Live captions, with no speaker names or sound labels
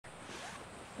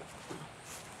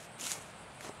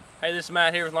Hey, this is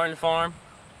Matt here with Learn to Farm.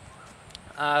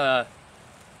 3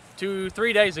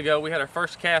 days ago we had our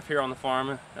first calf here on the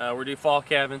farm. We're due fall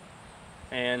calving,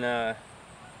 and I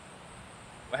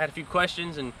had a few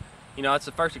questions, and it's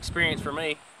the first experience for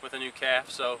me with a new calf,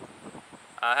 so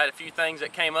I had a few things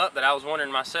that came up that I was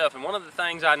wondering myself. And one of the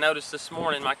things I noticed this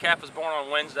morning, my calf was born on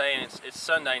Wednesday and it's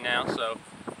Sunday now, so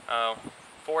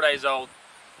 4 days old.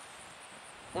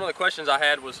 One of the questions I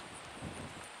had was,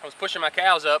 I was pushing my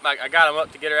cows up. I got them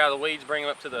up to get her out of the weeds, bring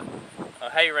them up to the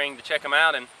hay ring to check them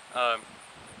out, and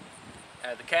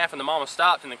the calf and the mama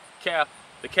stopped, and the calf,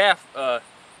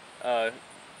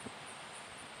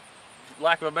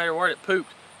 lack of a better word, it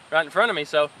pooped right in front of me.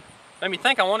 So made me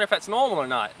think, I wonder if that's normal or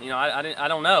not. I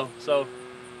don't know. So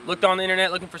looked on the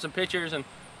internet looking for some pictures, and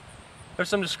there's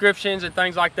some descriptions and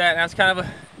things like that. And that's kind of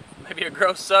maybe a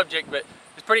gross subject, but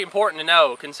it's pretty important to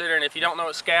know, considering if you don't know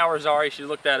what scours are, you should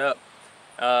look that up.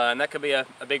 And that could be a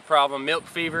big problem. Milk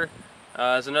fever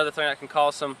is another thing that can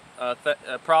cause some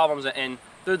problems, and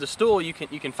through the stool you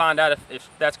can find out if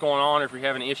that's going on or if you're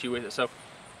having an issue with it. So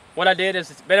what I did is,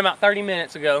 it's been about 30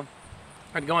 minutes ago,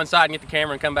 I had to go inside and get the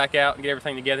camera and come back out and get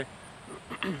everything together.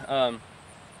 I'm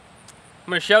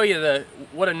going to show you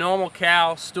what a normal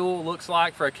cow stool looks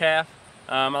like for a calf.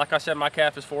 Like I said, my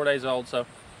calf is 4 days old, so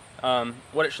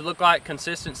what it should look like,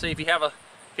 consistency. If you have a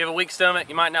weak stomach,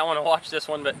 you might not want to watch this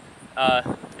one, but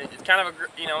it's kind of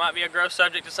might be a gross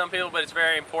subject to some people, but it's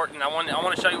very important. I want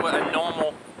to show you what a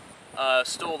normal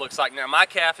stool looks like. Now, my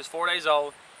calf is 4 days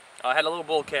old. I had a little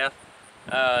bull calf.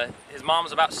 His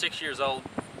mom's about 6 years old.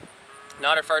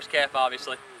 Not her first calf,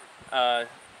 obviously.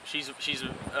 She's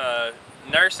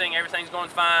nursing. Everything's going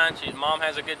fine. Mom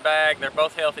has a good bag. They're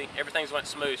both healthy. Everything's went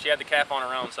smooth. She had the calf on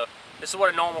her own. So this is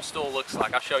what a normal stool looks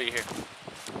like. I'll show you here.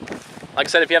 Like I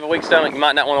said, if you have a weak stomach, you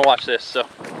might not want to watch this. So.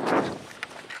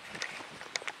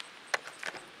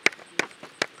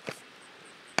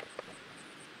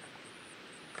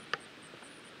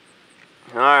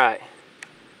 Alright,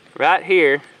 right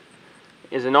here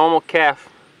is a normal calf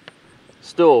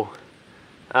stool.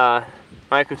 You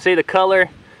can see the color.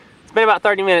 It's been about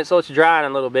 30 minutes, so it's drying a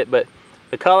little bit, but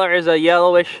the color is a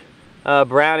yellowish,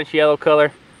 brownish yellow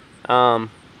color. And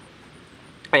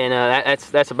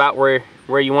that's about where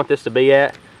you want this to be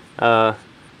at. I'll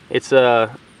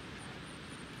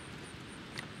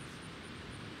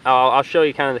show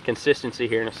you kind of the consistency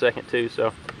here in a second too,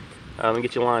 so let me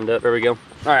get you lined up. There we go.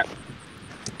 Alright.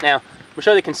 Now, we'll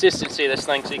show you the consistency of this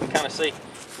thing so you can kind of see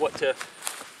what to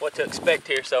expect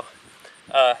here. So,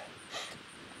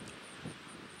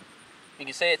 you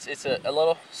can see it's a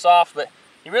little soft, but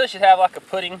you really should have like a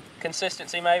pudding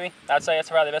consistency, maybe. I'd say that's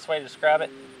probably the best way to describe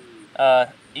it.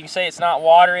 You can see it's not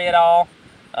watery at all.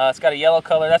 It's got a yellow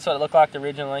color. That's what it looked like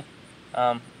originally.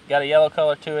 Got a yellow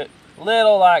color to it.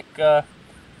 Little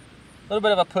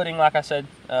bit of a pudding, like I said.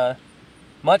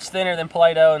 Much thinner than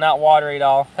Play-Doh, not watery at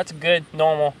all. That's a good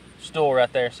normal stool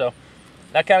right there. So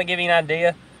that kind of give you an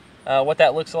idea what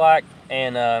that looks like,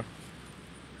 and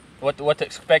what to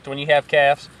expect when you have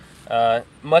calves.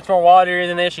 Much more watery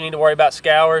than this. You need to worry about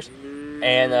scours,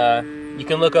 and you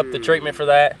can look up the treatment for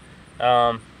that,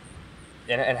 and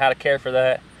how to care for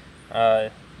that.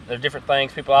 There's different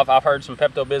things. I've heard some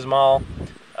Pepto-Bismol.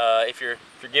 If you're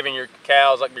giving your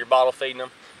cows, like you're bottle feeding them,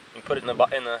 you can put it in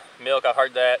the milk. I've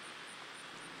heard that.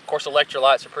 Of course,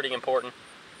 electrolytes are pretty important,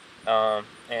 and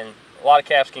a lot of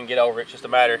calves can get over it. It's just a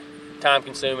matter of time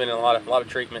consuming and a lot of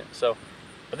treatment. So,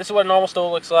 but this is what a normal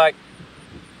stool looks like.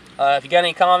 If you got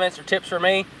any comments or tips for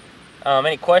me,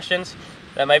 any questions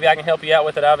that maybe I can help you out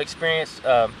with that I've experienced,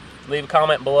 leave a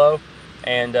comment below.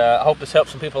 And I hope this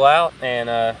helps some people out,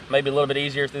 and maybe a little bit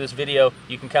easier through this video,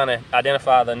 you can kind of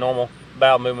identify the normal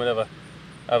bowel movement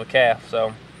of a calf.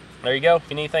 So there you go. If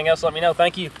you need anything else, let me know.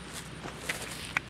 Thank you.